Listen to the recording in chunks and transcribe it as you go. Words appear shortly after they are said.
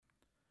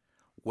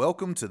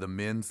Welcome to the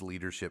Men's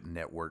Leadership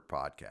Network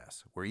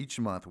podcast, where each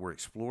month we're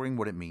exploring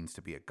what it means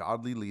to be a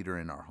godly leader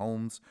in our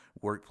homes,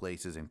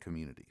 workplaces, and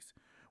communities.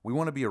 We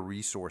want to be a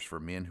resource for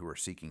men who are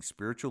seeking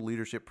spiritual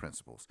leadership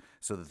principles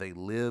so that they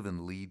live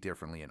and lead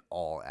differently in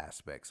all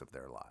aspects of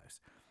their lives.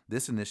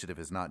 This initiative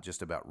is not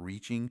just about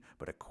reaching,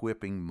 but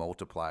equipping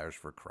multipliers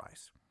for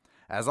Christ.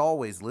 As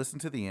always, listen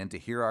to the end to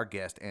hear our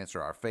guest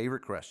answer our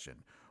favorite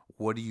question: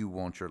 what do you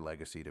want your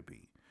legacy to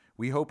be?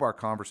 We hope our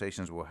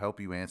conversations will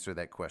help you answer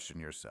that question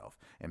yourself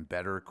and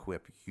better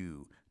equip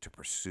you to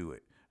pursue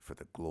it for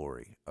the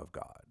glory of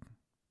God.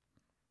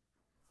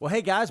 Well,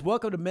 hey guys,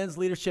 welcome to Men's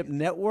Leadership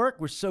Network.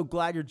 We're so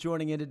glad you're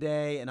joining in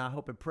today, and I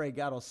hope and pray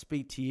God will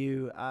speak to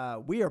you.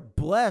 We are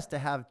blessed to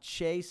have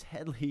Chase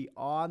Headley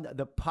on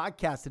the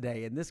podcast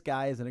today, and this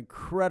guy is an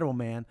incredible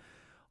man.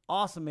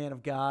 Awesome man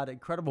of God,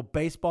 incredible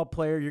baseball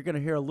player. You're going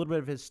to hear a little bit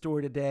of his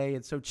story today.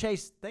 And so,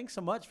 Chase, thanks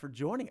so much for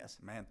joining us.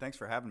 Man, thanks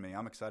for having me.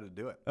 I'm excited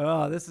to do it.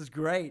 Oh, this is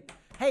great.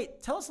 Hey,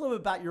 tell us a little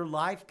bit about your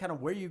life, kind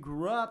of where you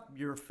grew up,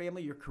 your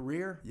family, your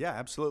career. Yeah,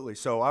 absolutely.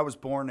 So I was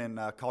born in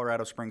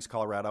Colorado Springs,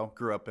 Colorado.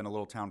 Grew up in a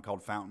little town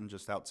called Fountain,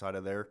 just outside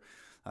of there.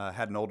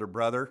 Had an older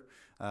brother,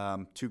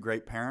 two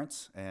great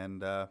parents,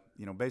 and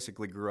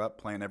basically grew up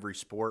playing every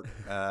sport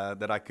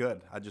that I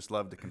could. I just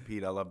loved to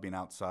compete. I loved being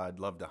outside,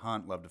 loved to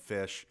hunt, loved to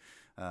fish.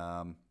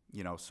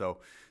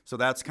 So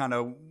that's kind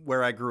of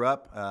where I grew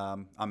up.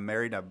 I'm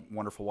married. I have a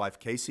wonderful wife,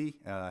 Casey.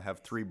 I have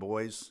three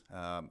boys,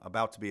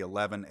 about to be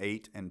 11,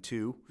 8, and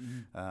 2.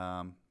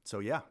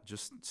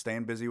 Just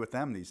staying busy with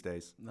them these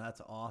days. That's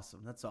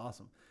awesome. That's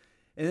awesome.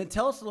 And then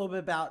tell us a little bit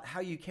about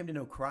how you came to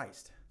know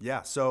Christ.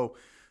 Yeah. So,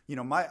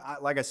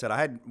 like I said, I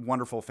had a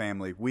wonderful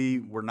family. We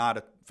were not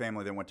a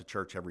family that went to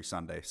church every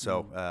Sunday.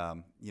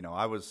 So,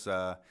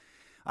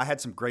 I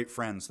had some great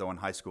friends though in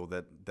high school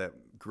that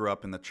grew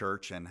up in the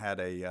church, and had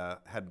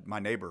my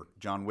neighbor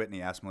John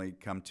Whitney asked me to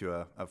come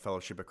to a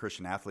Fellowship of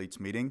Christian Athletes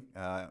meeting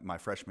my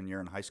freshman year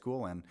in high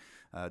school, and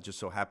just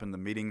so happened the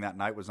meeting that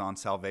night was on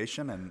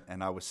salvation,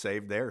 and I was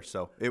saved there.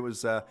 So it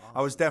was awesome.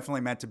 I was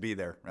definitely meant to be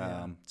there.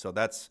 Yeah. So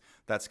that's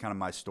kind of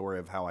my story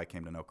of how I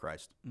came to know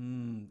Christ.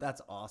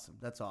 That's awesome.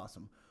 That's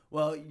awesome.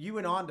 Well, you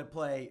went on to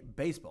play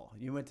baseball.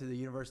 You went to the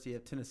University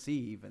of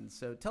Tennessee even.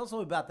 So tell us a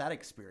little about that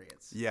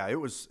experience. Yeah, it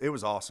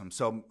was awesome.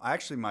 So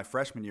my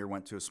freshman year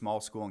went to a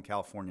small school in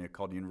California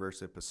called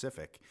University of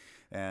Pacific.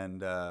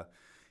 And,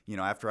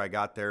 after I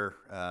got there,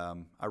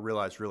 I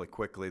realized really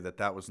quickly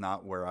that was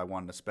not where I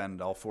wanted to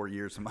spend all 4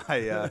 years of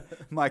my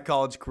my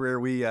college career.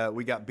 We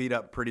got beat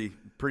up pretty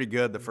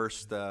good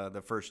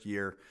the first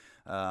year.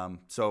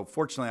 So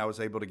fortunately, I was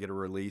able to get a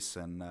release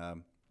and,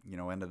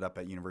 ended up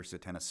at University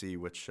of Tennessee,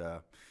 which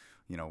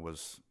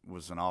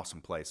was an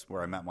awesome place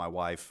where I met my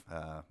wife.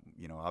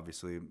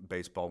 Obviously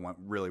baseball went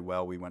really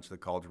well. We went to the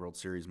College World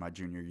Series my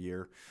junior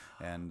year,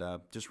 and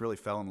just really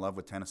fell in love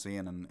with Tennessee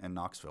and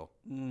Knoxville.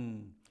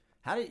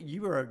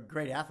 You were a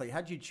great athlete.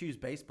 How did you choose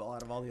baseball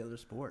out of all the other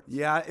sports?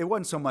 Yeah, it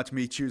wasn't so much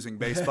me choosing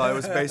baseball. It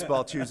was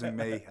baseball choosing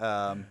me.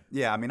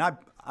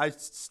 I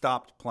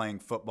stopped playing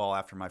football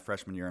after my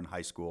freshman year in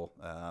high school.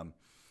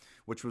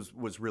 Which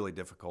was really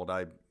difficult.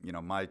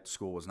 My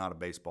school was not a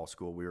baseball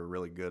school. We were a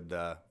really good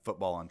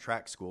football and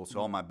track school. So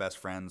all my best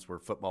friends were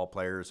football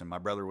players, and my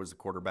brother was the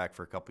quarterback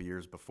for a couple of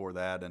years before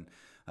that, and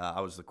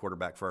I was the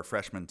quarterback for our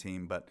freshman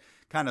team. But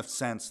kind of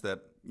sensed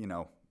that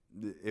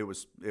it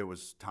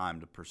was time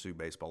to pursue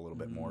baseball a little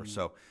bit more.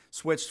 So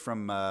switched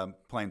from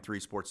playing 3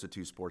 sports to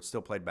 2 sports.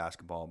 Still played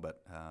basketball,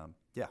 but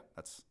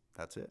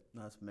that's it.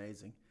 That's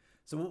amazing.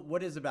 So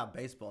what is it about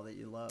baseball that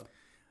you love?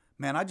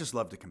 Man, I just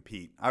love to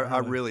compete. I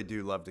really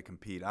do love to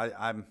compete.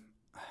 I'm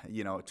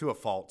to a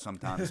fault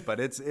sometimes,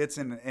 but it's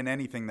in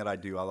anything that I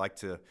do. I like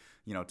to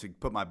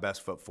put my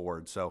best foot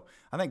forward. So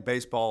I think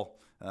baseball,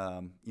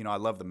 I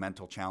love the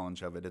mental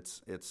challenge of it.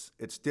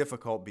 It's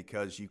difficult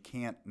because you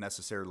can't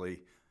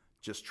necessarily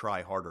just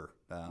try harder.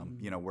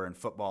 Where in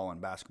football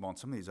and basketball and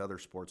some of these other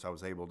sports, I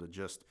was able to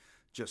just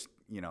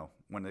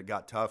when it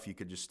got tough, you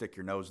could just stick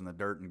your nose in the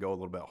dirt and go a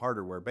little bit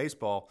harder. Where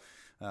baseball,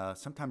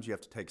 sometimes you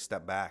have to take a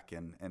step back,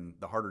 and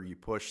the harder you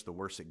push, the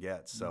worse it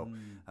gets. So,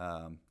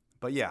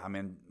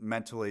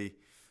 mentally,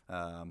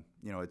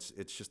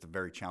 it's just a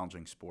very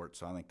challenging sport.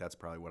 So I think that's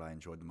probably what I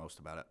enjoyed the most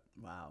about it.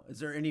 Wow. Is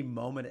there any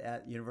moment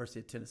at University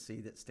of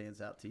Tennessee that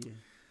stands out to you?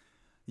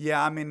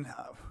 Yeah,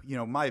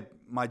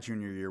 my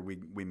junior year,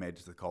 we made it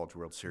to the College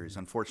World Series.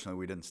 Unfortunately,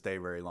 we didn't stay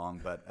very long,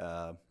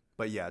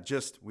 but yeah,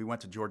 we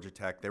went to Georgia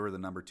Tech. They were the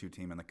number 2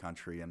 team in the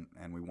country,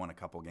 and we won a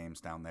couple games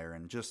down there.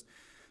 And just,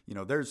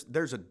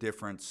 there's a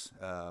difference,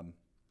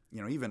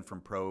 even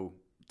from pro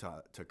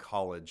to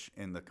college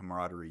in the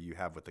camaraderie you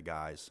have with the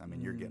guys.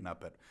 You're getting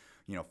up at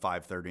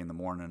 5:30 in the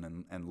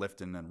morning and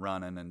lifting and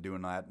running and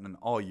doing that, and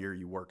all year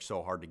you work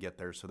so hard to get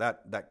there. So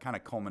that kind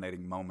of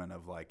culminating moment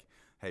of like,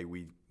 hey,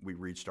 we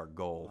reached our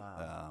goal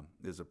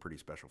is a pretty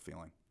special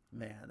feeling.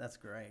 Man, that's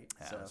great.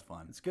 Yeah, so, it's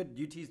fun. It's good.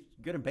 UT's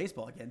good in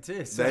baseball again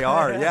too. So. They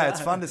are. Yeah, it's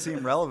fun to see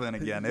them relevant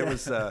again. It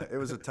was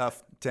a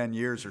tough 10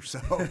 years or so.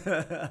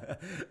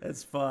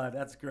 It's fun.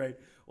 That's great.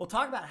 Well,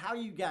 talk about how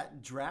you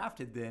got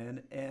drafted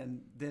then,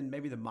 and then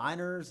maybe the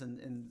minors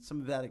and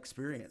some of that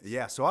experience.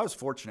 Yeah, so I was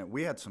fortunate.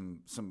 We had some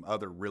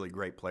other really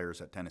great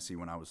players at Tennessee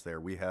when I was there.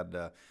 We had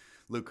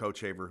Luke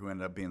Kochaver, who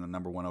ended up being the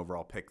number 1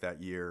 overall pick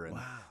that year, and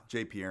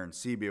J.P.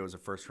 Arencibia was a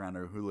first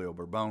rounder. Julio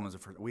Bourbon was a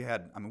first.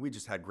 We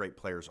just had great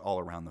players all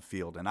around the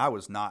field, and I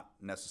was not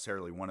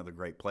necessarily one of the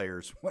great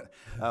players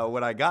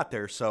when I got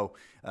there. So,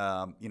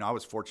 I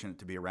was fortunate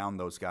to be around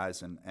those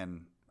guys,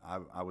 and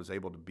I was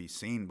able to be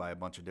seen by a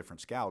bunch of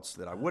different scouts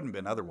that I wouldn't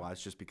have been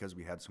otherwise, just because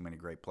we had so many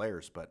great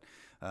players. But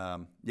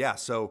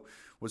so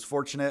was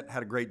fortunate,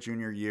 had a great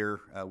junior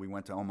year. We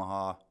went to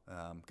Omaha,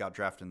 got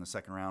drafted in the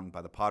second round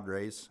by the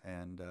Padres,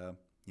 and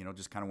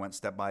just kind of went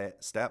step by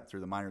step through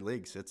the minor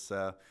leagues. It's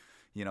the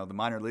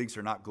minor leagues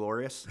are not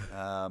glorious,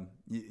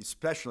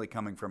 especially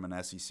coming from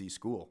an SEC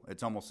school.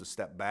 It's almost a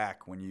step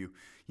back when you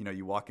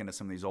walk into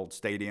some of these old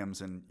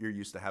stadiums and you're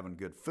used to having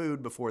good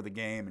food before the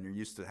game, and you're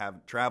used to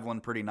traveling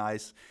pretty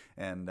nice,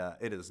 and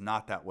it is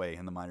not that way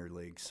in the minor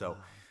leagues. So,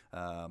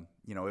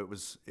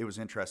 it was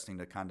interesting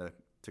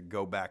to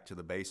go back to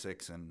the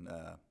basics and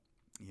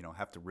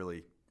have to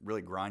really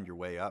grind your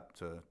way up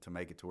to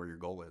make it to where your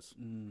goal is.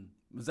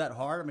 Was that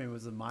hard? I mean,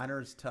 was the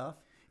minors tough?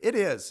 It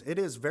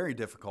is very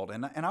difficult,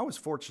 and I was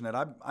fortunate.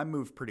 I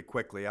moved pretty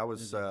quickly. I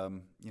was,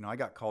 I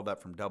got called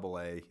up from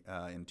AA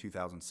in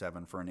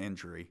 2007 for an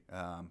injury,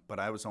 but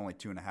I was only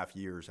 2.5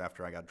 years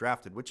after I got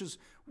drafted, which is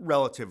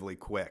relatively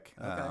quick.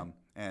 Okay.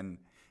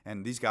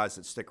 And these guys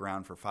that stick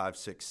around for 5,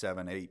 6,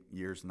 7, 8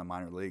 years in the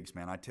minor leagues,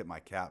 man, I tip my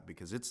cap,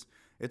 because it's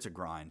a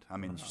grind. I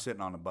mean, you're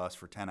sitting on a bus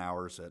for 10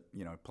 hours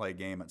play a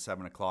game at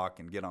 7 o'clock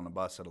and get on the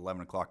bus at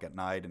 11 o'clock at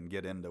night and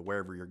get into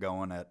wherever you're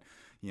going at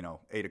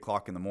 8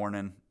 o'clock in the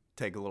morning.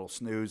 Take a little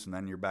snooze, and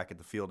then you're back at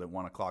the field at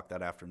 1 o'clock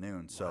that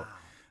afternoon. So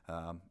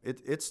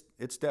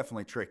it's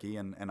definitely tricky,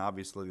 and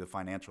obviously the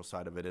financial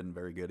side of it isn't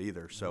very good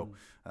either. So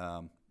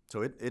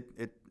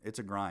it's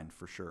a grind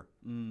for sure.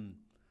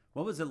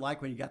 What was it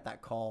like when you got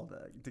that call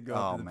to go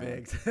up to the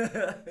bigs?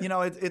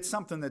 It's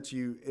something that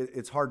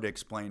it's hard to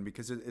explain,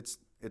 because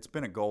it's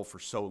been a goal for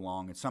so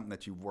long. It's something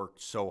that you've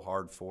worked so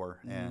hard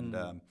for, and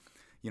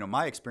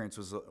my experience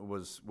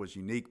was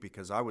unique,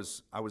 because I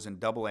was in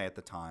AA at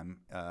the time,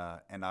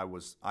 and I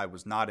was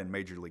not in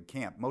major league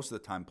camp. Most of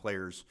the time,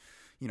 players,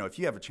 if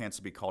you have a chance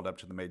to be called up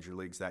to the major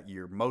leagues that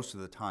year, most of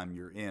the time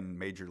you're in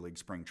major league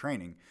spring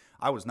training.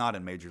 I was not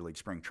in major league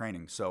spring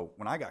training, so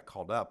when I got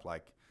called up,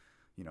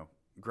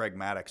 Greg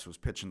Maddux was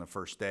pitching the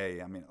first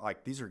day. I mean,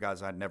 these are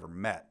guys I'd never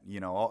met.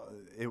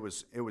 It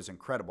was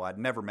incredible. I'd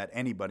never met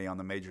anybody on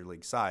the major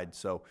league side,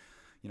 so.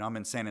 I'm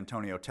in San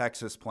Antonio,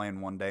 Texas, playing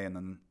one day, and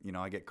then,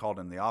 I get called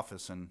in the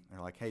office, and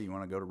they're like, hey, you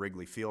want to go to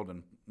Wrigley Field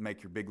and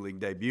make your big league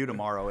debut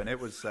tomorrow? And it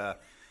was,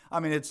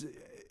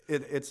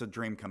 it's a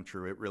dream come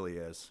true. It really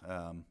is.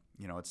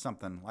 It's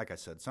something, like I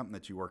said, something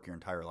that you work your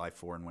entire life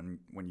for, and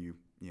when you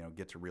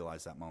get to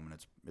realize that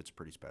moment, it's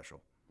pretty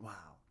special. Wow.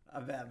 I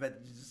bet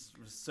you just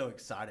was so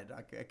excited.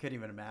 I couldn't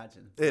even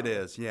imagine. It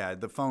is, yeah.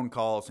 The phone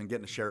calls and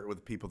getting to share it with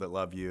the people that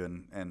love you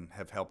and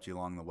have helped you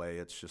along the way.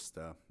 It's just,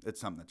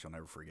 it's something that you'll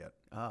never forget.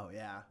 Oh,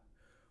 yeah.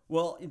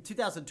 Well, in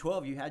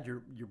 2012, you had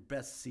your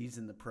best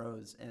season in the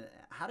pros. And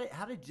how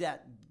did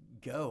that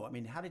go? I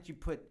mean, how did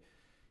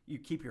you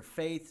keep your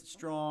faith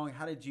strong?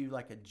 How did you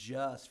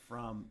adjust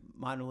from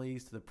minor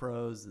leagues to the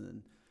pros,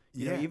 and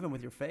even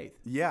with your faith?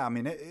 Yeah, I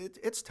mean,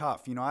 it's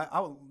tough.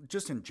 I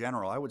just in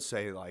general, I would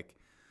say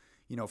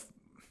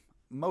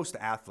most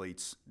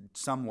athletes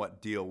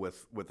somewhat deal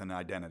with an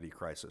identity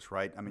crisis,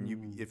 right? I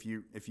mean, if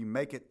you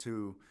make it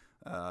to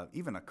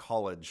even a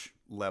college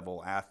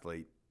level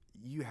athlete,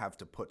 you have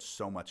to put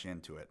so much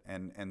into it,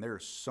 and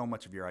there's so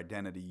much of your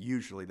identity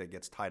usually that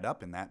gets tied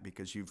up in that,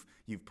 because you've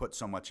put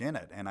so much in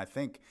it. And I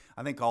think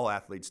all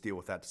athletes deal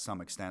with that to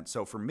some extent.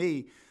 So for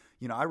me,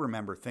 I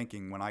remember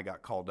thinking when I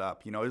got called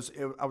up,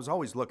 I was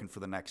always looking for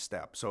the next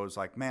step. So it was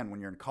like, man, when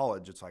you're in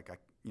college, it's like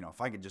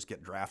if I could just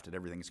get drafted,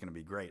 everything's going to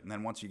be great. And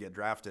then once you get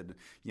drafted,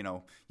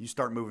 you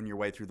start moving your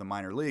way through the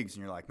minor leagues,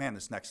 and you're like, man,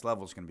 this next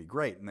level is going to be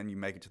great. And then you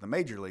make it to the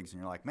major leagues, and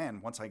you're like, man,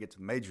 once I get to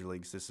the major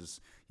leagues, this is,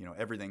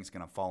 everything's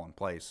going to fall in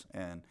place.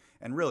 And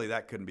really,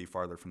 that couldn't be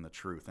farther from the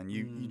truth. And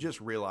you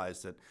just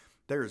realize that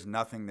there is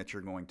nothing that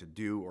you're going to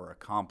do or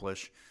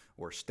accomplish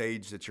or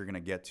stage that you're going to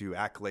get to,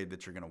 accolade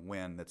that you're going to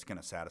win, that's going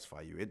to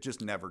satisfy you. It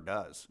just never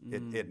does.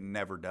 It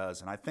never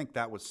does. And I think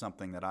that was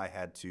something that I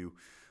had to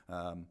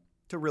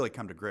really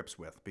come to grips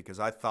with, because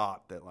I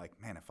thought that,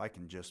 man, if I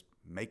can just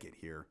make it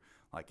here,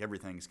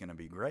 everything's going to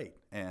be great.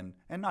 And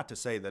not to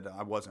say that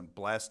I wasn't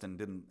blessed and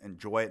didn't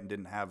enjoy it and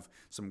didn't have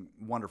some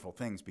wonderful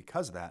things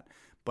because of that,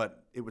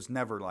 but it was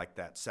never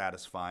that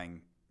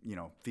satisfying,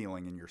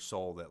 feeling in your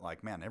soul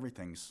that man,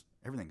 everything's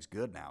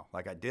good now.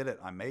 I did it,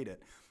 I made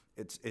it.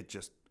 it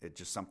just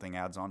something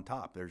adds on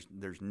top.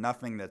 There's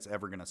nothing that's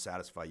ever going to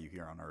satisfy you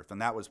here on earth.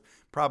 And that was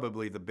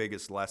probably the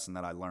biggest lesson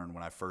that I learned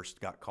when I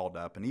first got called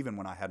up. And even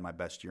when I had my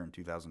best year in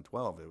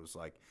 2012, it was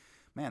like,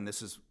 man,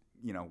 this is,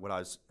 what I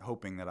was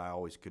hoping that I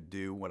always could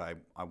do, what I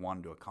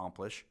wanted to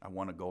accomplish. I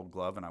won a Gold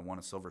Glove and I won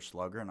a Silver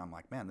Slugger. And I'm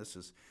like, man, this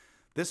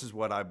is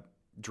what I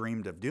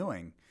dreamed of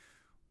doing.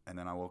 And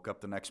then I woke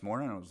up the next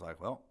morning and I was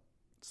like, well,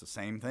 it's the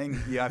same thing.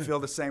 Yeah, I feel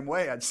the same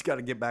way. I just got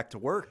to get back to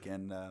work.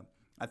 And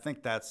I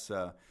think that's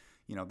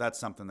that's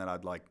something that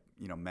I'd like,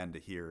 men to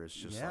hear. Is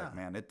just like,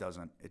 man, it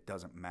doesn't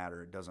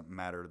matter. It doesn't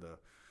matter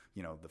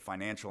the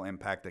financial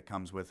impact that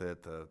comes with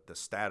it, the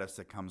status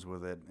that comes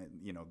with it,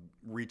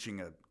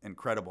 reaching an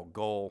incredible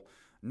goal.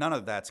 None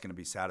of that's going to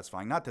be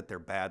satisfying. Not that they're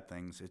bad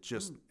things. It's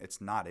just, it's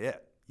not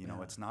it.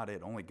 It's not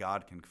it. Only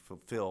God can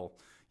fulfill,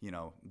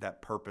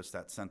 that purpose,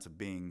 that sense of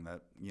being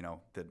that,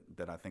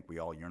 that I think we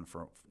all yearn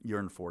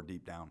for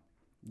deep down.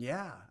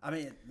 Yeah. I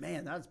mean,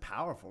 man, that's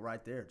powerful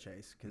right there,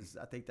 Chase, because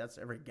I think that's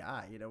every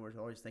guy. We're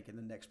always thinking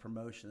the next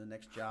promotion, the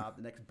next job,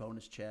 the next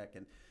bonus check,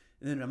 and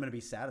then I'm going to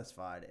be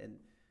satisfied.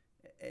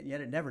 And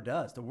yet it never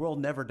does. The world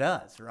never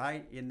does,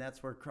 right? And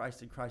that's where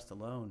Christ and Christ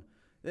alone.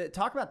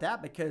 Talk about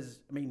that,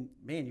 because, I mean,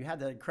 man, you had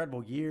that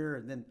incredible year,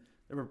 and then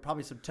there were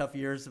probably some tough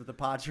years with the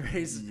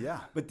Padres. Yeah.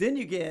 But then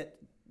you get,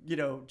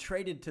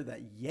 traded to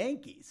the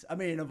Yankees. I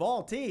mean, of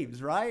all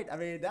teams, right? I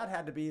mean, that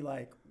had to be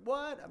like,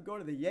 what? I'm going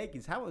to the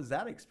Yankees. How was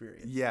that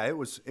experience? Yeah, it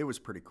was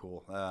pretty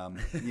cool. I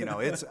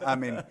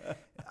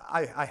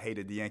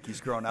hated the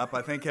Yankees growing up.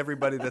 I think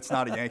everybody that's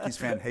not a Yankees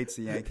fan hates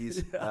the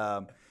Yankees.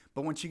 Yeah.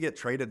 But once you get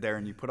traded there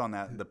and you put on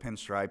the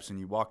pinstripes and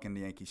you walk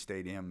into Yankee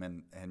Stadium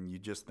and you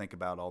just think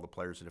about all the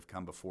players that have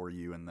come before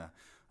you and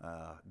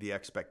the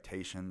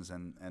expectations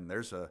and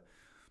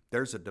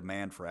there's a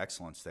demand for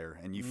excellence there,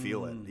 and you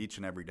feel it each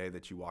and every day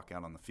that you walk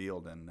out on the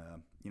field. And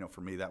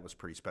for me, that was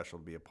pretty special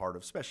to be a part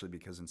of, especially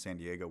because in San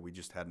Diego we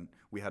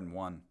hadn't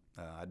won.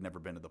 I'd never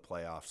been to the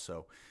playoffs,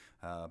 so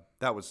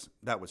that was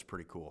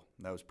pretty cool.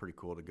 That was pretty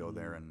cool to go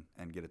there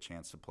and get a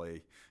chance to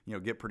play.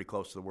 Get pretty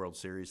close to the World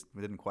Series.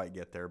 We didn't quite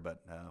get there,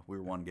 but we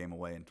were one game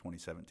away in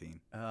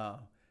 2017. Oh.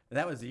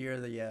 That was the year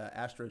the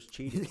Astros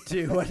cheated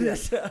too.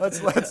 Wasn't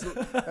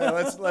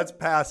it? Let's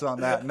pass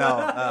on that. No,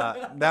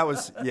 that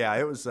was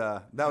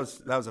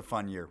a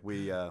fun year.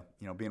 We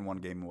being one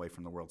game away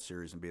from the World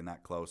Series and being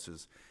that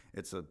close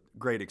it's a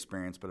great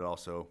experience, but it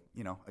also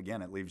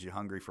again it leaves you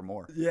hungry for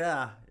more.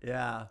 Yeah.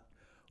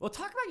 Well,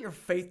 talk about your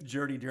faith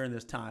journey during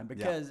this time,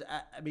 because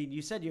I mean,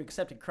 you said you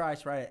accepted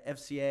Christ right at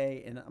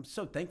FCA, and I'm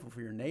so thankful for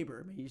your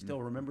neighbor. I mean, you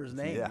still remember his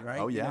name, right?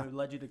 Oh yeah, who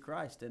led you to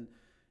Christ and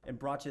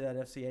brought you to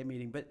that FCA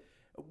meeting, but.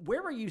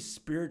 Where were you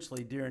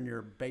spiritually during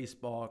your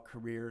baseball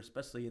career,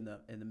 especially in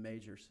the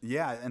majors?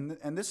 Yeah,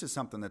 and this is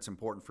something that's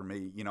important for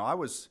me. I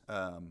was,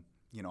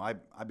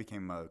 I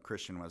became a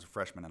Christian when I was a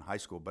freshman in high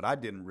school, but I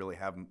didn't really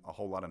have a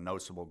whole lot of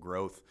noticeable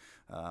growth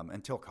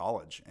until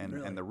college.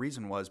 And the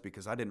reason was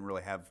because I didn't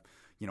really have,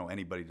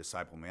 anybody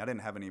disciple me. I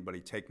didn't have anybody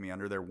take me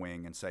under their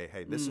wing and say,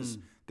 hey,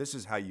 this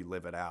is how you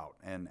live it out.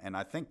 And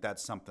I think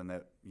that's something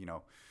that,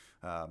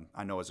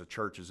 I know as a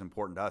church is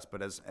important to us,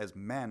 but as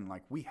men,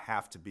 like we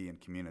have to be in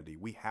community.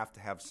 We have to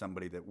have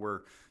somebody that we're,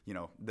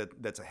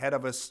 that's ahead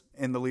of us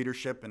in the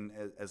leadership and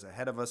as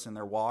ahead of us in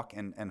their walk,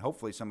 and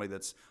hopefully somebody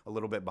that's a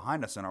little bit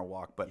behind us in our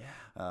walk. But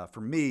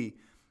for me,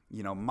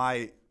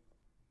 my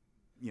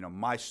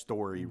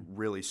story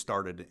really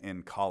started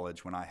in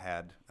college when I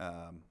had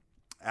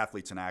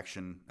Athletes in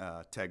Action.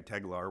 Teg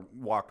Teglar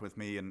walked with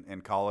me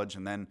in college,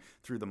 and then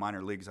through the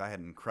minor leagues, I had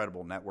an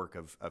incredible network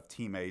of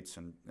teammates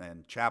and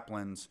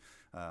chaplains.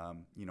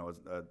 An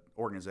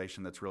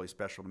organization that's really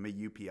special to me,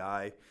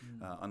 UPI,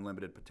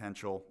 Unlimited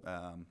Potential.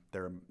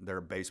 They're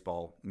a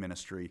baseball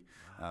ministry.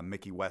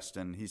 Mickey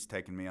Weston, he's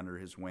taken me under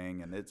his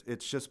wing, and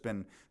it's just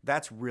been,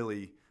 that's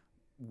really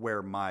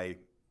where my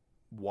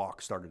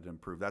walk started to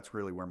improve. That's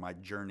really where my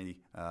journey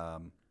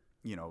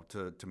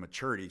to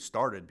maturity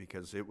started,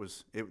 because there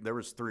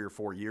was 3 or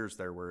 4 years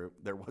there where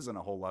there wasn't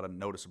a whole lot of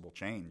noticeable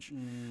change.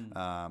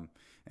 And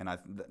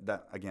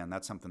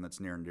that's something that's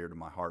near and dear to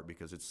my heart,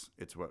 because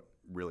it's what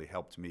really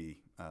helped me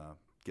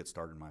get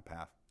started in my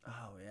path.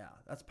 Oh yeah,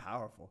 that's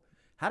powerful.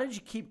 How did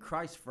you keep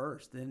Christ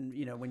first? And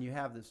when you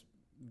have this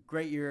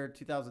great year,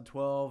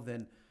 2012,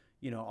 then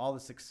all the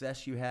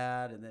success you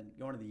had, and then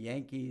going to the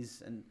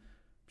Yankees, and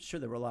sure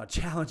there were a lot of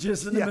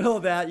challenges in the middle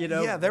of that,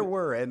 Yeah, there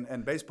were,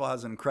 and baseball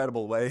has an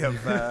incredible way of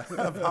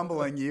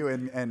humbling you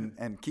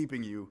and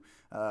keeping you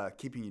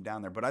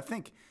down there. But I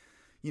think,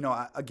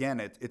 again,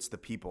 it's the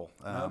people,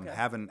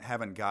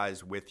 having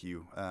guys with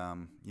you. I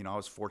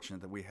was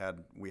fortunate that we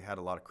had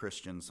a lot of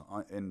Christians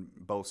in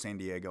both San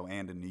Diego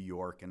and in New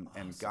York,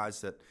 and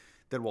guys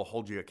that will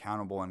hold you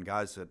accountable, and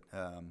guys that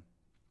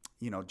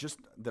just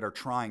that are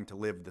trying to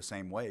live the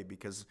same way,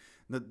 because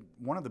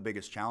one of the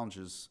biggest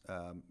challenges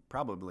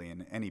probably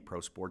in any pro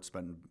sports, but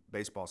in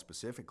baseball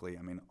specifically,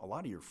 I mean, a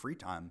lot of your free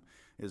time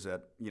is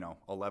at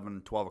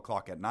 11, 12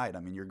 o'clock at night.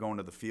 I mean, you're going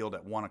to the field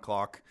at 1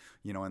 o'clock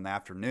in the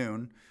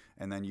afternoon,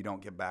 and then you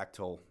don't get back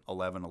till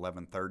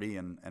 11:30,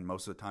 and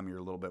most of the time you're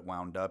a little bit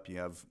wound up. You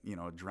have,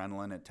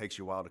 adrenaline. It takes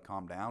you a while to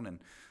calm down, and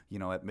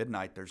at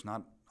midnight there's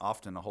not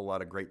often a whole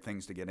lot of great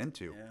things to get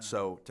into. Yeah.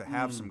 So to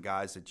have some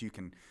guys that you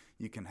can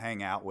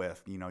hang out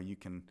with, you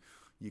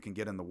can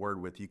get in the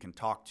Word with, you can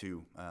talk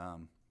to,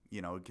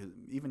 'cause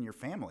even your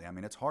family. I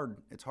mean, it's hard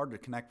to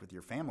connect with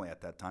your family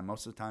at that time.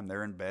 Most of the time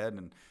they're in bed,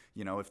 and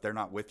if they're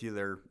not with you,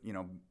 they're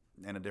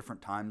in a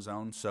different time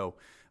zone. So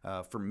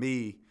for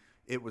me,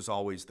 it was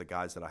always the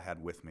guys that I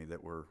had with me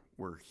that were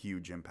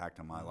huge impact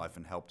on my life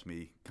and helped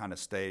me kind of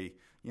stay,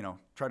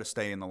 try to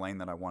stay in the lane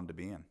that I wanted to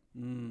be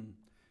in.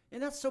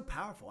 And that's so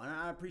powerful. And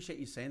I appreciate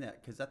you saying that,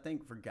 because I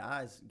think for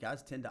guys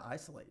tend to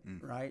isolate,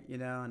 right?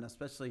 And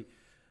especially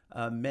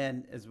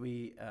men, as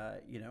we,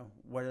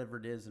 whatever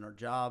it is in our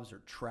jobs or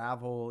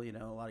travel, a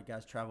lot of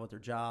guys travel with their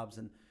jobs.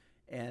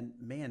 And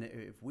man,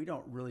 if we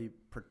don't really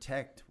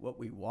protect what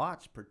we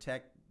watch,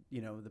 protect,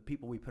 the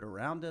people we put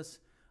around us,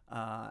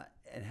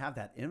 and have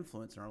that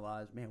influence in our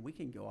lives, man, we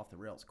can go off the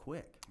rails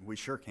quick. We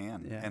sure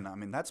can. Yeah. And I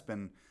mean, that's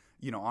been,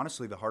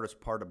 honestly, the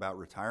hardest part about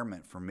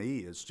retirement for me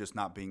is just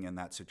not being in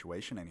that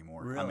situation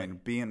anymore. Really? I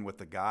mean, being with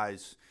the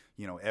guys,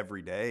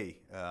 every day,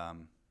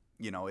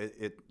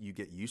 you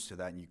get used to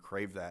that, and you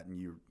crave that, and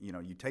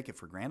you take it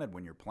for granted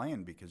when you're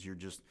playing, because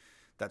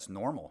that's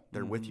normal.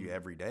 They're with you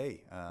every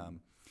day.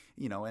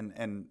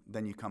 And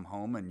then you come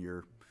home and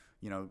you're,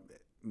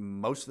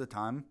 most of the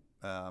time,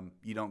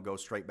 you don't go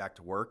straight back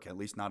to work, at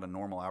least not a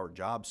normal hour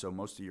job. So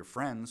most of your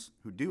friends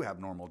who do have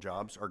normal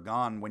jobs are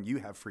gone when you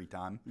have free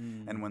time.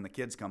 And when the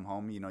kids come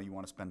home, you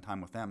want to spend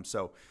time with them.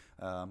 So,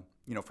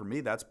 for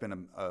me, that's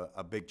been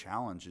a big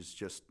challenge, is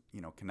just,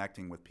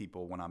 connecting with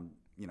people when I'm,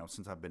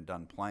 since I've been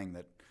done playing,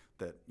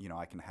 that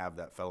I can have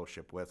that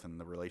fellowship with and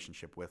the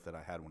relationship with that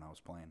I had when I was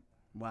playing.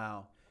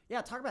 Wow.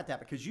 Yeah, talk about that,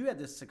 because you had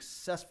this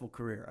successful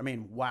career. I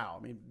mean, wow.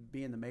 I mean,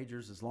 being in the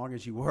majors as long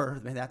as you were,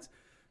 I mean,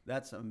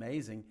 that's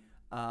amazing.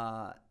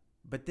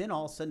 But then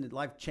all of a sudden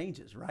life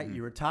changes, right?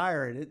 You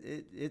retire, and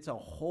it's a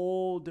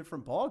whole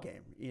different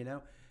ballgame,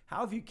 How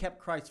have you kept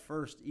Christ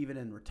first even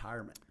in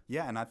retirement?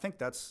 Yeah, and I think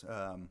that's,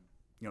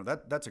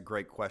 that's a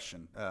great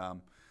question.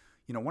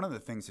 One of the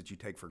things that you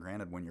take for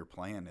granted when you're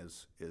playing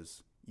is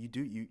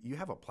you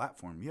have a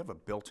platform. You have a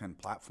built-in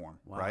platform,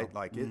 Wow. right?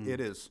 Like it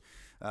is,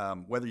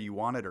 whether you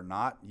want it or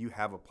not, you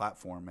have a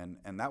platform,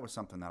 and that was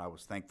something that I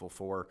was thankful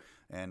for.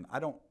 And I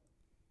don't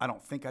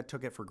think I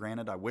took it for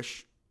granted. I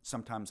wish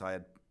sometimes I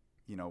had,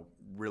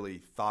 really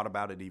thought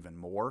about it even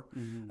more.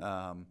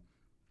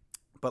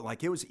 But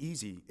like, it was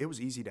easy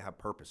to have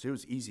purpose. It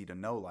was easy to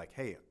know, like,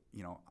 hey,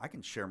 I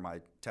can share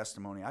my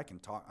testimony. I can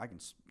talk,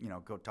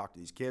 go talk to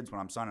these kids when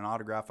I'm signing an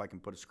autograph. I can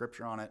put a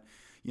scripture on it.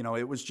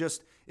 It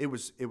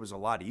was a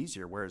lot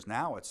easier. Whereas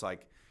now it's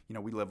like,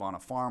 we live on a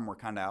farm. We're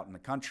kind of out in the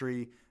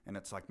country, and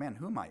it's like, man,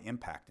 who am I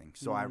impacting?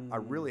 So I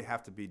really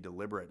have to be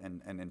deliberate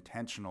and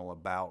intentional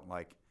about,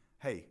 like,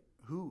 hey,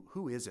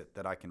 who is it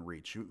that I can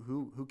reach?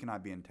 Who can I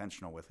be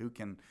intentional with? Who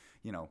can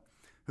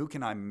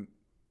I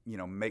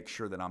make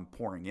sure that I'm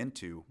pouring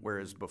into?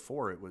 Whereas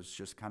before it was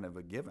just kind of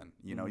a given.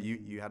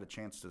 You had a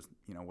chance to,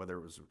 whether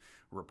it was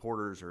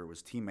reporters or it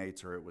was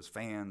teammates or it was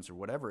fans or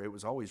whatever, it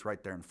was always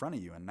right there in front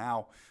of you. And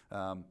now,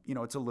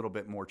 it's a little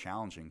bit more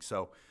challenging.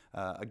 So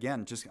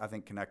again, just I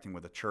think connecting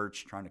with a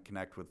church, trying to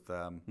connect with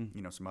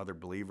some other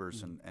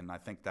believers, and I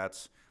think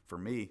that's, for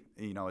me,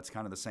 it's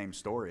kind of the same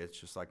story. It's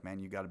just like,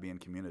 man, you got to be in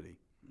community.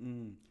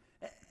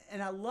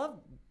 And I love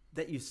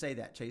that you say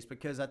that, Chase,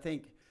 because I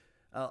think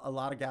a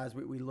lot of guys,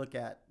 we look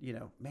at,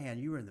 man,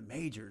 you were in the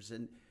majors,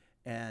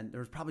 and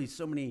there's probably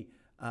so many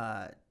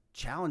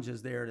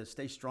challenges there to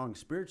stay strong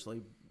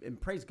spiritually. And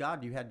praise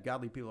God, you had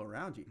godly people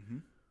around you.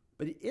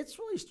 But it's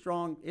really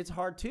strong. It's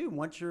hard too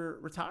once you're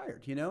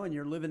retired, and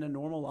you're living a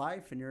normal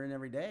life and you're in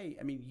every day.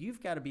 I mean,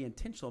 you've got to be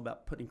intentional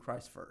about putting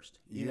Christ first,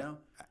 you know?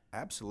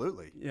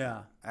 Absolutely.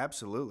 Yeah.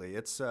 Absolutely.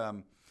 It's,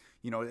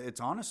 it's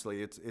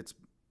honestly,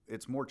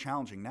 it's more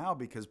challenging now,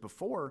 because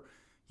before,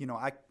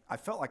 I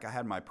felt like I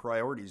had my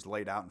priorities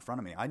laid out in front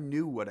of me. I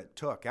knew what it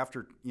took.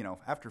 After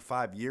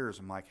 5 years,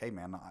 I'm like, hey,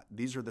 man,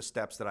 these are the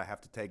steps that I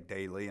have to take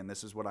daily, and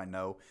this is what I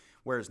know.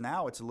 Whereas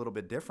now it's a little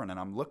bit different, and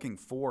I'm looking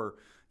for,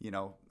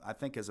 I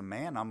think as a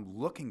man, I'm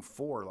looking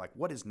for, like,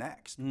 what is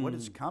next? What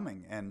is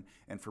coming? And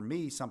for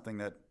me, something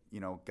that,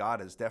 God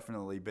has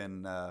definitely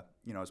been,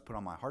 has put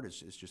on my heart is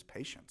just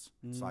patience.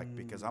 It's like,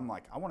 because I'm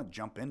like, I want to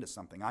jump into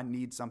something. I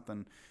need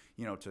something,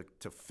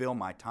 to fill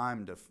my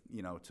time,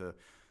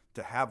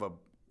 to have a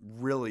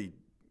really,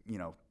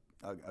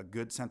 a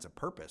good sense of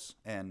purpose.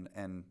 And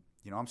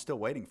I'm still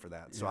waiting for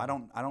that. So I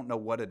don't know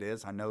what it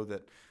is. I know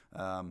that,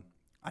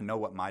 I know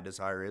what my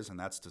desire is, and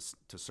that's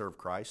to serve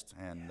Christ.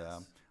 And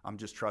I'm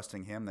just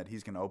trusting Him that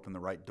He's going to open the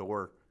right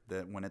door,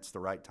 that when it's the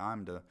right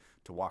time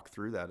to walk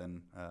through that,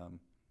 and,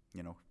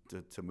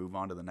 to move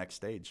on to the next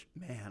stage.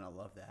 Man, I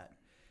love that.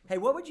 Hey,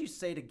 what would you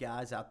say to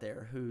guys out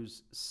there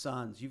whose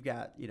sons, you've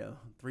got,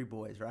 3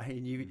 boys, right?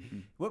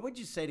 And what would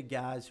you say to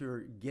guys who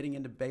are getting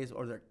into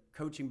baseball, or they're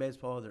coaching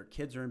baseball, or their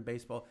kids are in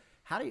baseball?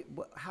 How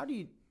do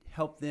you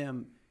help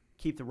them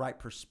keep the right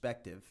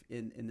perspective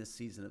in this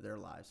season of their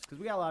lives? Because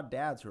we got a lot of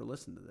dads who are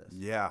listening to this.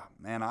 Yeah,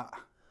 man.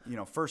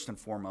 First and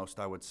foremost,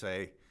 I would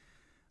say,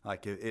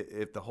 like,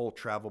 if the whole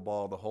travel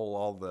ball,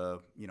 all the,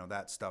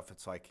 that stuff,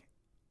 it's like,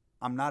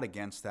 I'm not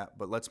against that,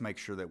 but let's make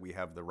sure that we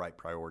have the right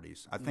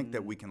priorities. I think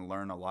that we can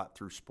learn a lot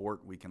through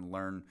sport. We can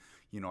learn,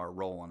 our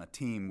role on a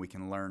team. We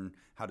can learn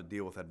how to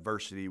deal with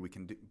adversity.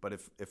 But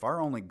if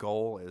our only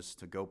goal is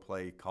to go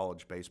play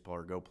college baseball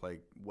or go play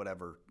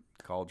whatever,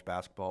 college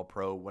basketball,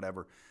 pro,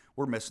 whatever,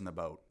 we're missing the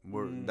boat.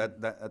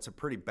 That's a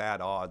pretty bad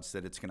odds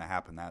that it's going to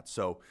happen.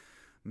 So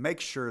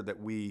make sure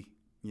that we,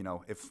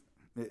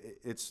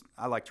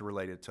 I like to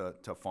relate it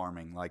to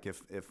farming. Like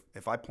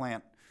if I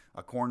plant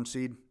a corn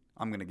seed,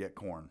 I'm going to get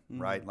corn,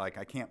 right? Like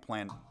I can't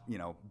plant,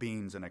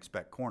 beans and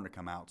expect corn to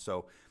come out.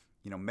 So,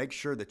 make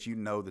sure that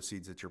the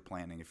seeds that you're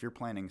planting. If you're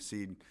planting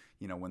seed,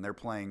 when they're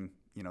playing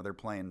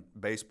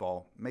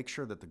baseball, make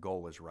sure that the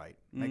goal is right.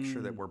 Make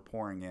sure that we're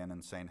pouring in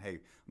and saying, hey,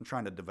 I'm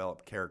trying to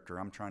develop character.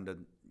 I'm trying to,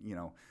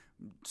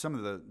 some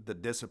of the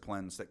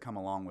disciplines that come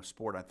along with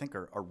sport, I think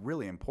are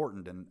really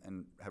important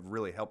and have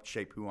really helped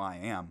shape who I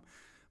am.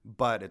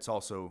 But it's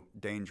also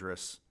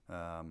dangerous,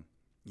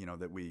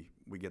 that we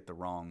get the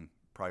wrong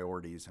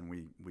priorities and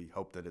we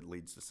hope that it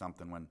leads to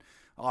something when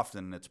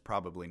often it's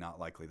probably not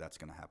likely that's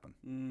going to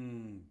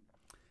happen.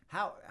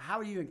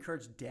 How do you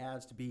encourage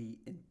dads to be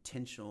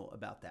intentional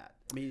about that?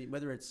 I mean,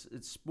 whether it's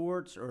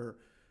sports or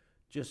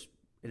just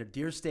in a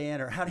deer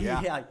stand, or how do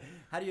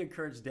you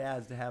encourage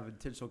dads to have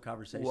intentional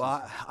conversations?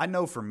 Well, I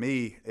know for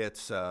me,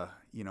 it's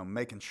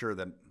making sure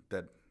that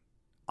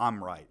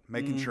I'm right,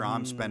 making sure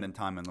I'm spending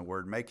time in the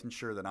Word, making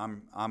sure that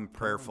I'm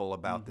prayerful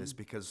about this,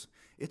 because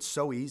it's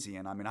so easy.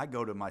 And I mean, I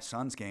go to my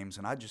son's games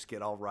and I just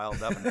get all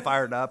riled up and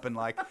fired up, and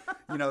like,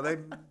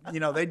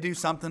 they do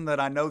something that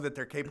I know that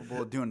they're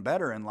capable of doing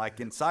better, and like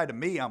inside of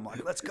me, I'm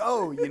like, let's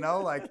go,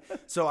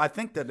 So I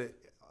think that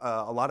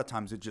a lot of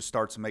times it just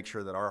starts to make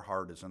sure that our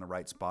heart is in the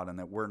right spot and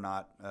that we're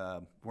not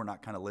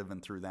kind of living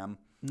through them.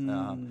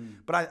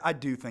 But I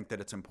do think that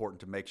it's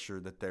important to make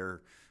sure that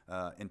they're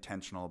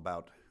intentional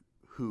about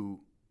who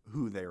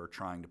they are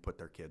trying to put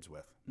their kids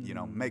with.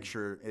 Make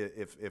sure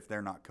if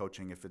they're not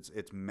coaching, if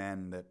it's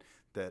men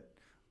that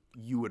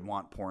you would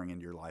want pouring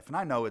into your life. And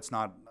I know it's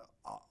not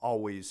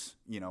always,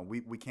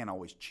 we can't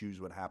always choose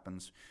what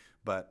happens,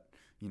 but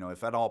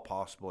if at all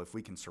possible, if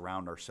we can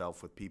surround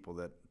ourselves with people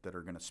that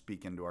are going to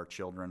speak into our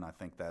children, I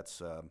think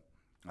that's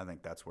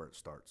where it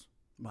starts.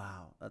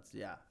 Wow, I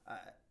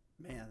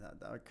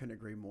couldn't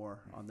agree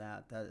more on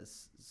that. That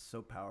is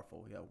so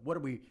powerful. What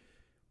are we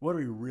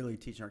really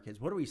teaching our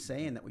kids? What are we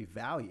saying that we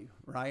value,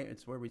 right?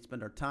 It's where we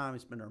spend our time, we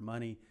spend our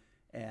money,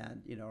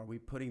 and, are we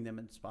putting them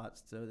in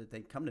spots so that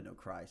they come to know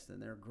Christ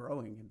and they're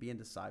growing and being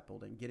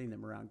discipled and getting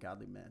them around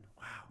godly men?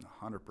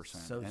 Wow. 100%.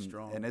 So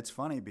strong. And it's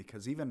funny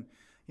because even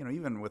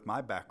with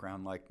my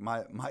background, like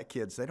my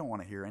kids, they don't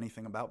want to hear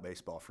anything about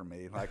baseball from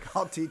me. Like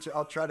I'll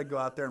try to go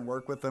out there and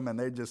work with them, and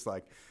they just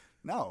like,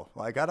 no,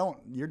 like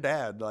your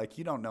dad, like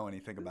you don't know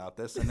anything about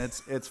this. And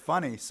it's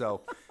funny.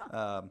 So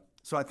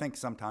I think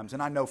sometimes,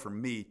 and I know for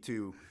me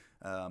too,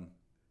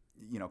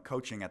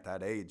 coaching at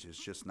that age is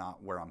just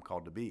not where I'm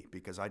called to be,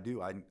 because I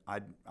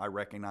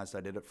recognized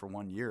I did it for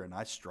 1 year and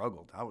I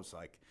struggled. I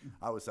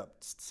was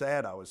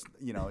upset.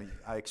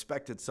 I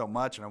expected so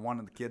much and I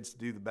wanted the kids to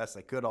do the best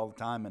they could all the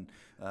time. And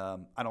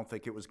I don't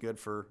think it was good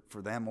for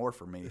them or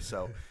for me.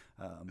 So,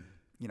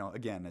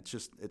 again,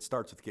 it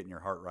starts with getting your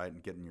heart right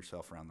and getting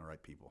yourself around the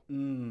right people.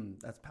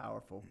 That's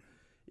powerful.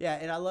 Yeah,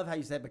 and I love how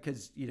you said,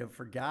 because,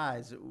 for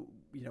guys,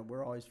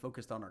 we're always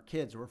focused on our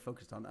kids, we're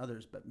focused on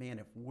others, but man,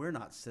 if we're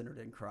not centered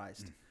in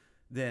Christ,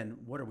 then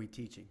what are we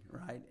teaching,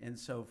 right? And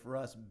so for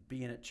us,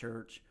 being at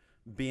church,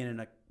 being in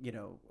a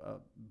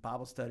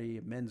Bible study,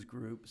 a men's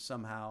group,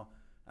 somehow,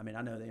 I mean,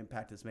 I know the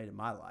impact it's made in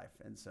my life,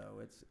 and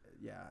so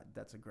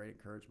that's a great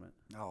encouragement.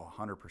 Oh,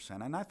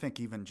 100%. And I think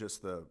even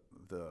just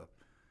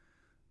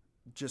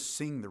just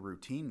seeing the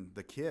routine,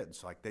 the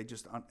kids, like they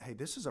just, hey,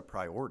 this is a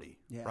priority,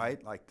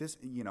 right? Like this,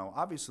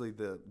 obviously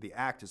the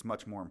act is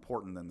much more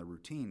important than the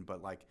routine,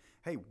 but like,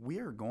 hey, we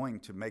are going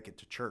to make it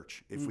to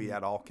church if we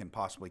at all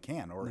possibly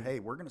can, or hey,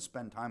 we're going to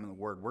spend time in the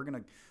Word. We're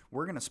going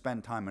to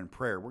spend time in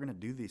prayer. We're going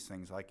to do these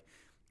things. Like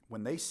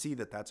when they see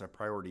that that's a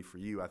priority for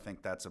you, I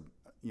think that's a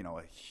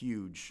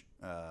huge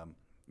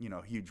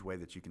way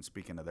that you can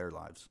speak into their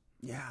lives.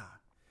 Yeah.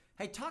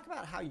 Hey, talk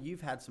about how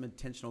you've had some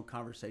intentional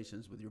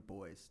conversations with your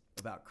boys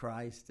about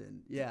Christ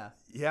and Yeah,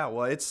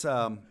 well, it's,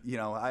 I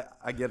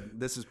get,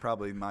 this is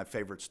probably my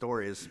favorite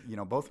story is,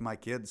 both my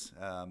kids,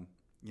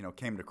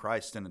 came to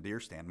Christ in a deer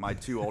stand. My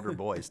two older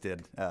boys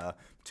did.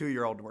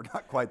 2-year-old, we're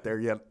not quite there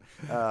yet.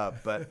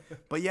 But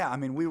yeah, I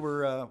mean, we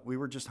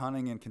were just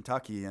hunting in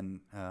Kentucky, and,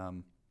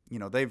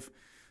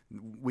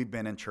 we've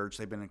been in church,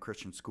 they've been in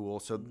Christian school.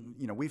 So,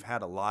 we've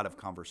had a lot of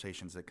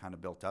conversations that kind of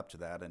built up to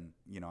that. And,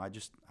 I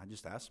just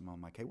asked them,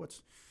 I'm like, hey,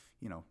 what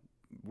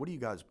do you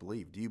guys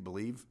believe? Do you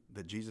believe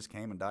that Jesus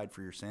came and died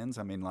for your sins?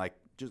 I mean, like,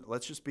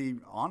 let's just be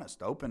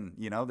honest, open,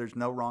 there's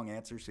no wrong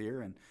answers here.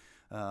 And,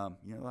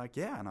 like,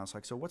 yeah. And I was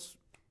like, so what's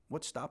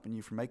stopping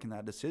you from making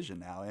that decision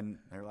now? And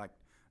they're like,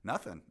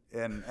 Nothing.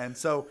 And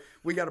so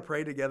we got to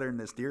pray together in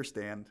this deer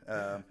stand.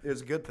 It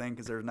was a good thing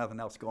because there's nothing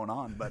else going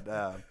on.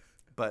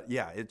 But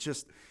yeah, it's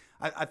just,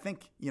 I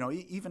think,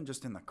 even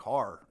just in the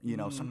car,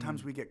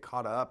 sometimes we get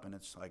caught up and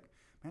it's like,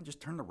 man,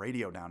 just turn the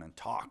radio down and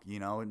talk,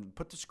 and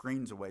put the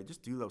screens away.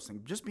 Just do those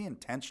things. Just be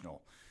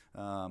intentional.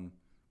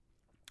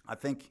 I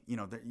think,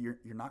 that you're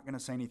not going to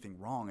say anything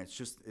wrong. It's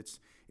just, it's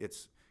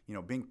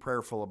being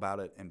prayerful about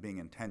it and being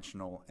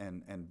intentional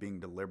and being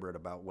deliberate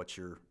about what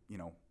you're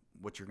going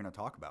to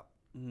talk about.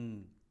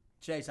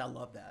 Chase, I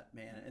love that,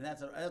 man. And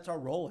that's our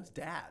role as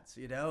dads,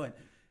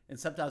 and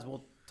sometimes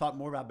we'll talk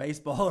more about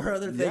baseball or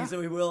other things than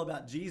we will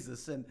about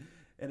Jesus. And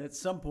at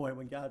some point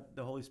when God,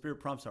 the Holy Spirit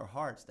prompts our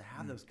hearts to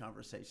have those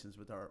conversations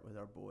with our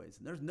boys.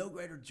 And there's no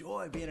greater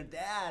joy being a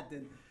dad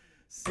than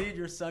seeing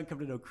your son come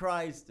to know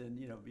Christ and,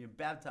 being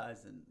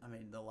baptized and,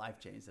 the life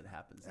change that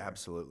happens there.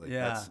 Absolutely.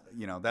 Yeah.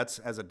 That's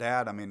as a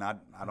dad,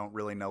 I don't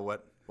really know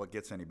what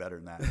gets any better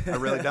than that. I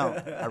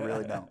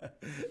really don't.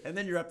 And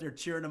then you're up there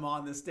cheering them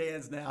on the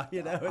stands now,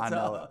 it's I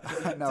know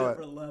a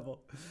different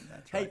level.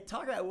 That's hey, right.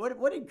 talk about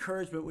what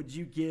encouragement would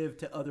you give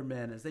to other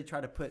men as they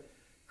try to put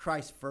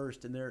Christ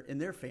first in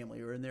their family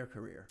or in their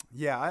career?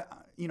 Yeah,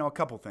 a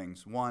couple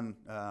things. One,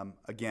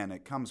 again,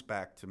 it comes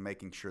back to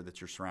making sure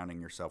that you're surrounding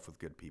yourself with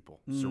good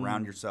people.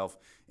 Surround yourself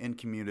in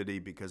community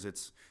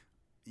because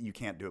you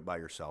can't do it by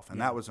yourself.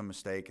 And that was a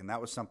mistake. And that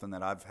was something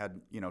that I've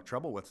had,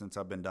 trouble with since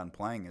I've been done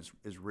playing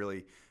is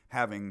really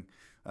having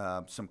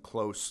some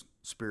close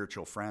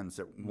spiritual friends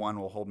that one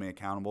will hold me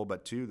accountable,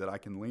 but two that I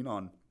can lean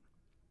on.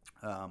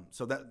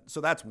 So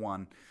that's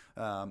one.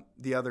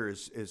 The other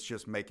is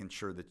just making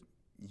sure that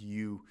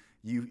you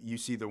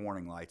see the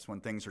warning lights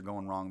when things are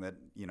going wrong that,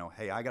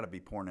 hey, I got to be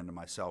pouring into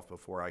myself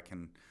before I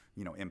can,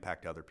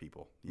 impact other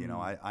people.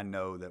 I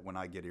know that when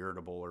I get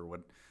irritable or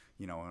when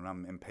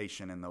I'm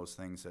impatient in those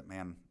things that,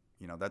 man,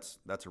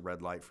 that's a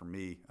red light for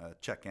me,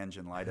 check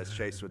engine light, as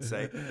Chase would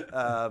say,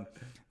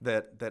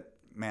 that,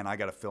 man, I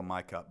got to fill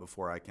my cup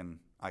before I can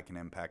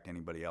impact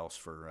anybody else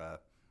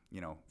for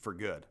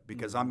good,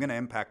 because I'm going to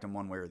impact them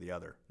one way or the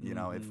other,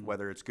 if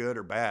whether it's good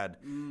or bad,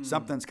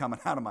 something's coming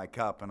out of my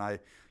cup. And I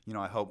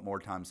hope more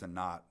times than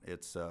not,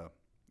 it's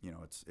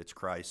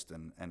Christ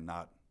and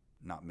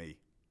not me.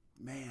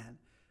 Man,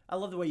 I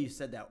love the way you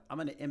said that. I'm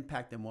going to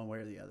impact them one way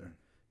or the other.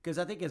 Because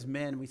I think as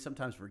men, we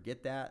sometimes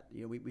forget that.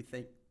 We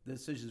think the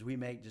decisions we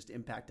make just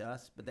impact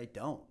us, but they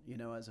don't.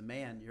 As a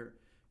man,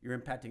 you're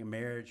impacting a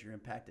marriage, you're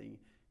impacting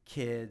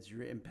kids,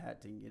 you're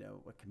impacting,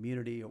 a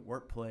community, a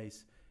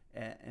workplace.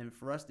 And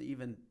for us to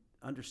even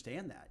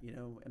understand that,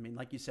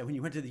 like you said, when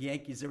you went to the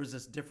Yankees, there was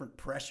this different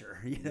pressure,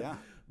 Yeah.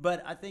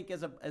 But I think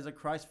as a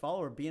Christ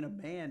follower, being a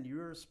man,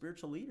 you're a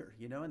spiritual leader,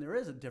 and there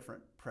is a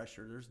different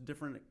pressure. There's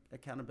different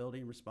accountability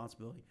and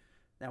responsibility.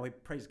 Now, we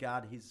praise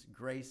God, His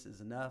grace is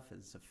enough,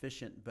 is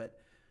sufficient, but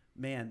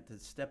man, to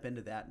step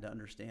into that and to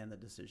understand the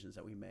decisions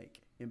that we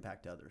make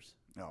impact others.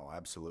 Oh,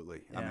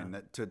 absolutely. Yeah.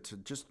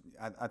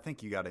 I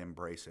think you got to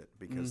embrace it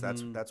because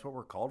that's what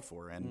we're called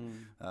for.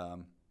 And,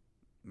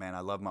 man, I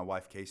love my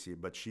wife, Casey,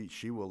 but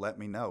she will let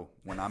me know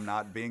when I'm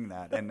not being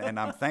that. And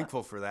I'm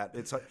thankful for that.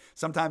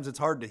 Sometimes it's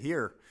hard to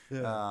hear,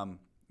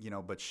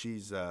 but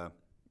she's an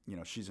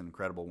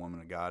incredible woman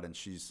of God. And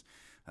she's,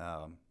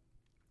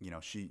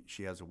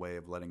 she has a way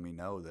of letting me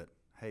know that,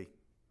 hey,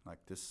 like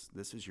this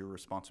is your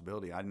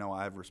responsibility. I know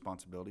I have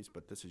responsibilities,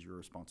 but this is your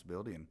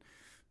responsibility. And,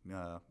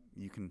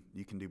 you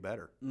can do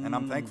better. And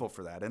I'm thankful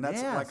for that. And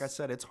that's, like I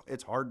said,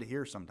 it's hard to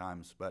hear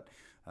sometimes, but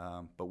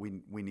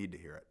we need to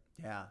hear it.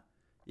 Yeah.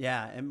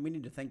 Yeah, and we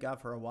need to thank God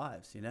for our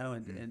wives,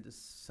 and to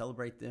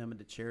celebrate them and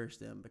to cherish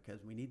them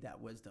because we need that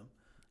wisdom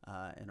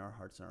in our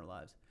hearts and our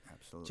lives.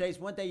 Absolutely. Chase,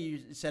 one thing you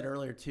said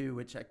earlier too,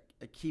 which I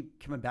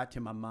keep coming back to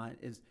in my mind,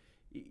 is,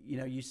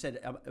 you said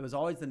it was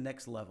always the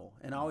next level,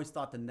 and I always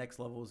thought the next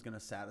level was going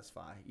to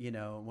satisfy,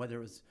 whether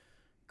it was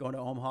going to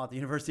Omaha at the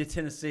University of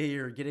Tennessee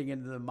or getting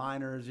into the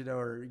minors,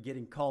 or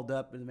getting called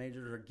up in the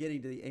majors or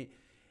getting to the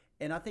 –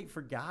 and I think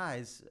for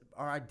guys,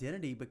 our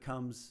identity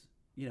becomes –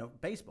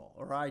 baseball,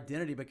 or our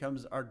identity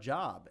becomes our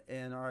job,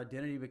 and our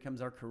identity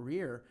becomes our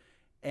career.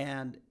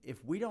 And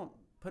if we don't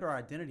put our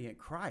identity in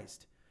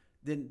Christ,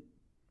 then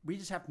we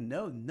just have to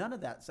know none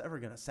of that's ever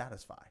going to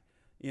satisfy,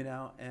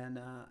 and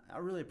I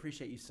really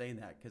appreciate you saying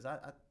that, because I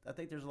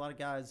think there's a lot of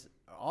guys,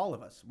 all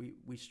of us,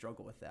 we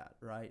struggle with that,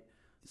 right?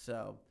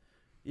 So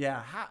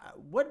yeah,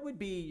 what would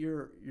be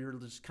your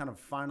just kind of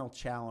final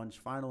challenge,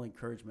 final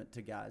encouragement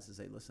to guys as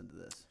they listen to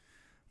this?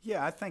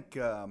 Yeah, I think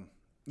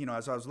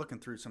as I was looking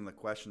through some of the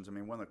questions,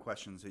 one of the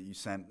questions that you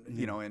sent,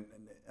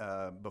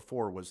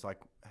 before was like,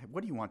 hey,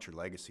 what do you want your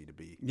legacy to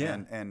be? Yeah.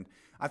 And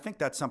I think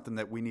that's something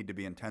that we need to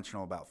be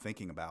intentional about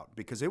thinking about,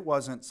 because it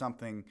wasn't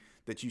something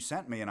that you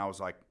sent me and I was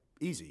like,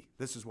 easy,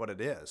 this is what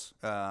it is.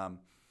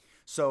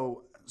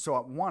 So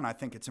one, I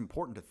think it's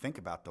important to think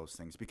about those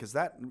things, because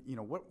that,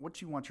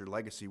 what you want your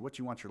legacy, what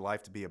you want your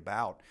life to be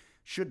about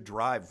should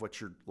drive what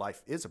your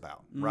life is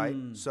about, right?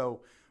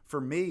 So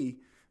for me,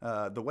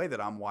 the way that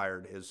I'm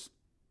wired is,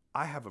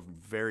 I have a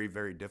very,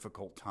 very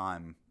difficult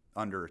time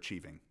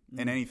underachieving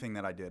in anything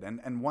that I did.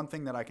 And one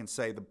thing that I can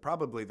say,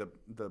 probably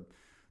the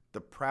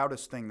the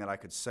proudest thing that I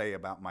could say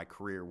about my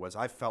career was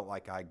I felt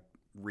like I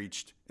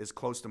reached as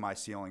close to my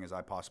ceiling as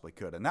I possibly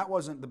could. And that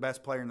wasn't the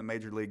best player in the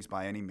major leagues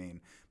by any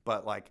mean,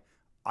 but like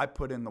I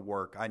put in the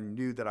work. I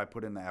knew that I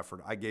put in the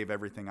effort. I gave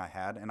everything I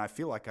had, and I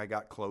feel like I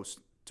got close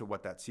to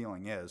what that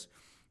ceiling is.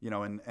 You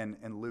know,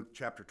 and Luke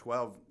chapter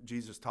 12,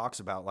 Jesus talks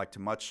about like to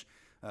much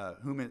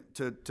who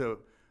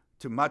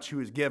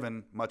is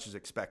given, much is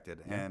expected.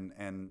 Yeah.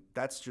 And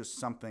that's just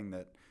something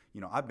that,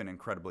 you know, I've been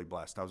incredibly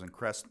blessed. I was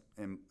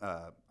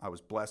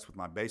blessed with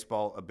my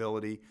baseball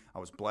ability. I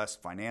was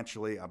blessed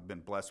financially. I've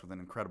been blessed with an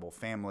incredible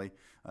family,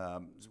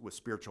 with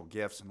spiritual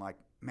gifts. And like,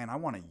 man, I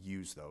want to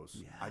use those.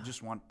 Yeah. I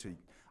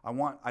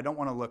don't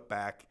want to look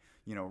back,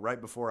 you know,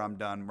 right before I'm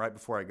done, right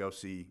before I go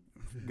see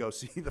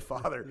the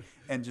Father,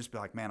 and just be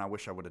like, man, I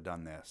wish I would have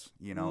done this,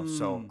 you know.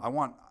 So I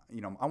want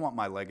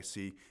my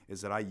legacy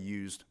is that I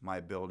used my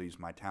abilities,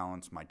 my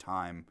talents, my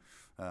time,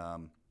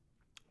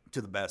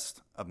 to the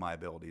best of my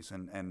abilities.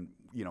 And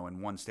you know,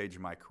 in one stage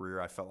of my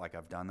career, I felt like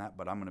I've done that,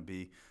 but I'm going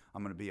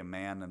to be a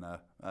man and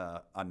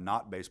a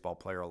not baseball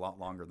player a lot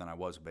longer than I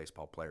was a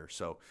baseball player.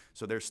 So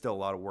there's still a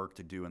lot of work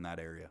to do in that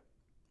area.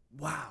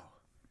 Wow.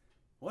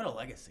 What a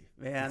legacy,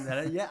 man.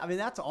 Yeah, I mean,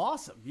 that's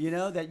awesome, you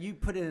know, that you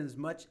put in as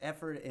much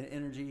effort and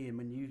energy, and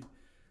when you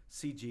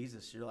see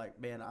Jesus, you're like,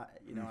 man, I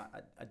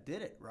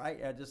did it, right?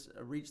 I just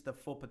reached the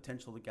full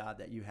potential of God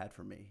that you had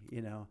for me,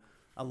 you know.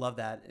 I love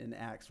that in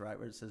Acts, right,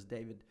 where it says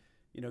David,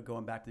 you know,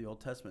 going back to the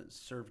Old Testament,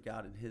 served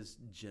God in his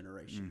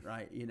generation,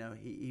 right? You know,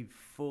 he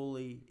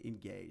fully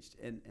engaged,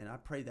 and I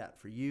pray that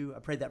for you. I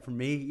pray that for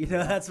me, you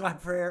know, that's my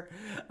prayer.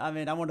 I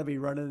mean, I want to be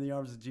running in the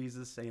arms of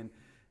Jesus saying,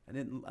 I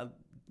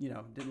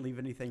didn't leave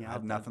anything out. I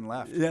had nothing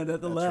left. Yeah,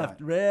 nothing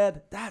left. Right.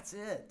 Red, that's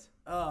it.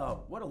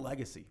 Oh, what a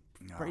legacy.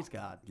 No. Praise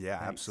God. Yeah,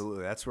 thanks.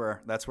 Absolutely. That's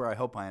where I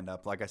hope I end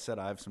up. Like I said,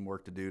 I have some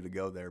work to do to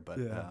go there,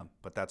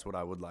 but that's what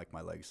I would like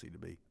my legacy to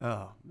be.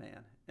 Oh, man.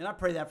 And I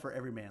pray that for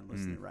every man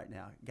listening right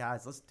now.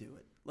 Guys, let's do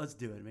it. Let's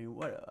do it. I mean,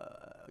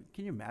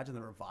 can you imagine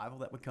the revival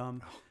that would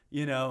come,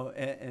 you know,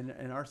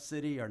 in our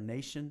city, our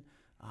nation?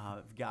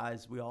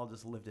 Guys, we all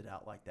just lived it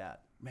out like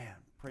that. Man,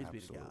 praise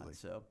Absolutely. Be to God.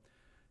 So,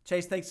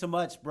 Chase, thanks so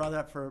much,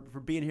 brother, for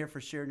being here, for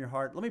sharing your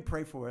heart. Let me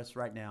pray for us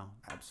right now.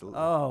 Absolutely.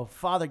 Oh,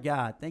 Father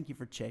God, thank you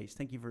for Chase.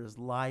 Thank you for his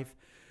life.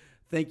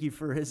 Thank you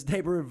for his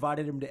neighbor who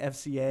invited him to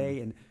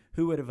FCA, and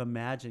who would have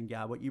imagined,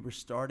 God, what you were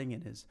starting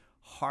in his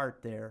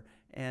heart there.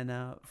 And,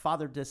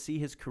 Father, to see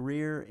his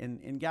career,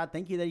 and God,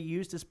 thank you that he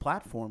used his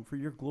platform for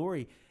your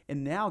glory.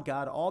 And now,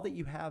 God, all that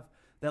you have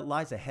that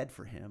lies ahead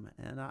for him.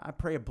 And I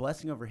pray a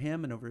blessing over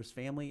him and over his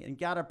family. And,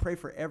 God, I pray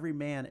for every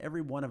man,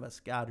 every one of us,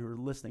 God, who are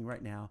listening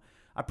right now.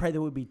 I pray that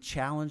we would be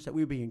challenged, that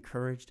we would be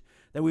encouraged,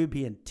 that we would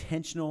be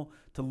intentional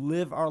to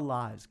live our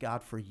lives,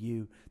 God, for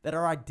you, that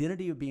our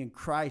identity would be in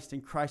Christ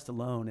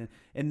alone,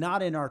 and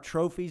not in our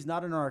trophies,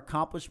 not in our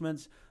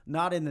accomplishments,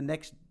 not in the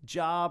next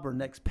job or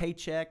next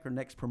paycheck or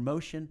next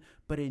promotion,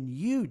 but in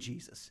you,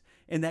 Jesus.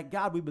 And that,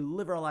 God, we would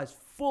live our lives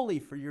fully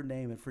for your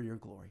name and for your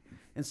glory.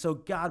 And so,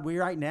 God, we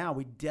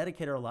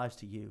dedicate our lives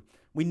to you.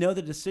 We know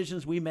the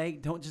decisions we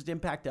make don't just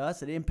impact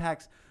us, it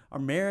impacts our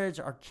marriage,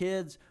 our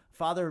kids,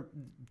 Father,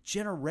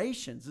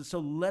 generations. And so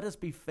let us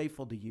be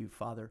faithful to you,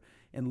 Father,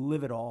 and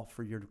live it all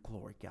for your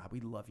glory, God. We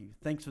love you.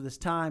 Thanks for this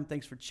time.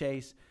 Thanks for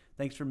Chase.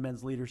 Thanks for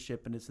men's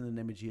leadership. And it's in the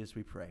name of Jesus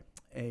we pray.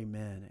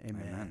 Amen.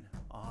 Amen.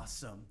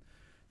 Awesome.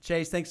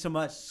 Chase, thanks so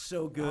much.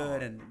 So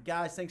good. And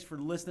guys, thanks for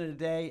listening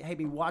today. Hey,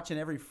 be watching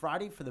every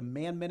Friday for the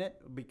Man Minute.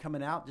 It'll be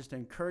coming out just to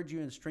encourage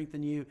you and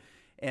strengthen you.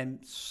 And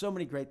so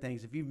many great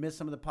things. If you've missed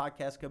some of the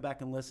podcasts, go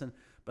back and listen.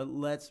 But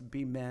let's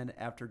be men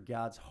after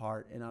God's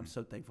heart. And I'm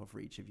so thankful for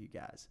each of you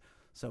guys.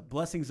 So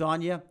blessings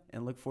on you,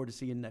 and look forward to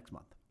seeing you next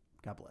month.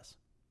 God bless.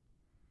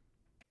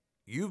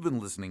 You've been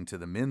listening to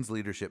the Men's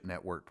Leadership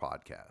Network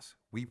podcast.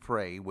 We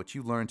pray what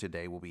you learned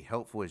today will be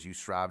helpful as you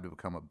strive to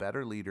become a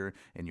better leader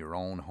in your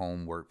own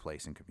home,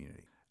 workplace, and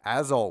community.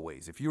 As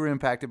always, if you were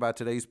impacted by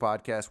today's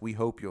podcast, we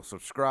hope you'll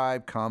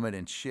subscribe, comment,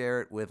 and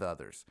share it with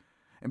others.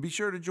 And be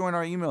sure to join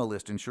our email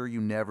list to ensure you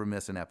never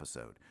miss an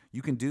episode.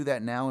 You can do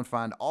that now and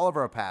find all of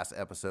our past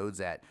episodes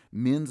at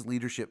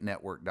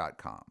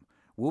mensleadershipnetwork.com.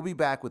 We'll be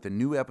back with a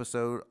new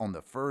episode on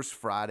the first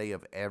Friday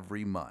of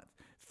every month.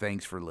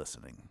 Thanks for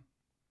listening.